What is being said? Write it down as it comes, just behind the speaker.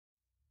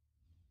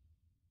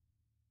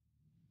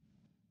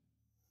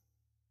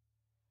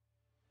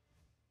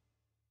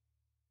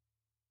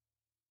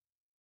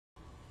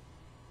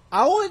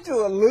I went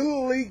to a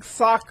Little League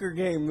soccer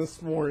game this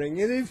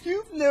morning, and if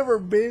you've never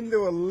been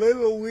to a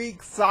Little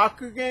League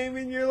soccer game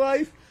in your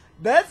life,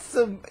 that's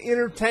some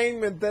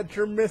entertainment that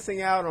you're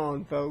missing out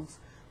on, folks.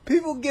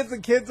 People give the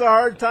kids a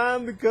hard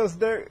time because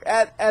they're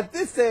at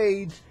this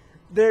age,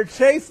 they're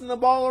chasing the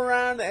ball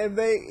around and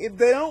they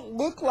don't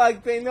look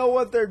like they know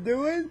what they're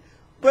doing.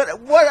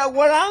 But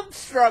what I'm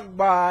struck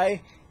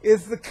by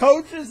is the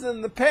coaches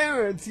and the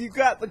parents. You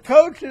got the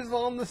coaches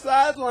on the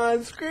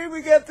sideline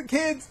screaming at the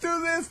kids,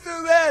 do this,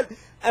 do that.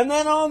 And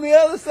then on the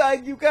other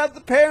side, you got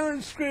the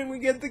parents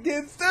screaming at the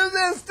kids, do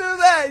this, do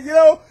that. You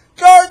know,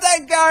 guard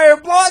that guy or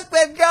block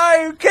that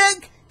guy or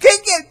kick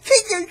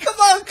it, come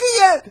on, kick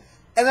it.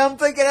 And I'm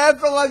thinking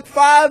after like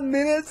 5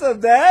 minutes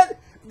of that,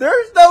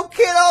 there's no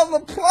kid on the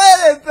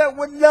planet that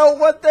would know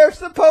what they're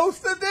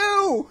supposed to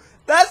do.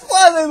 That's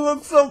why they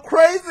look so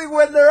crazy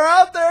when they're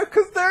out there,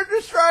 because they're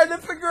just trying to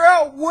figure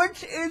out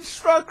which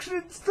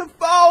instructions to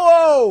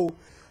follow.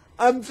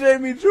 I'm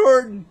Jamie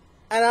Jordan,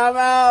 and I'm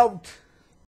out.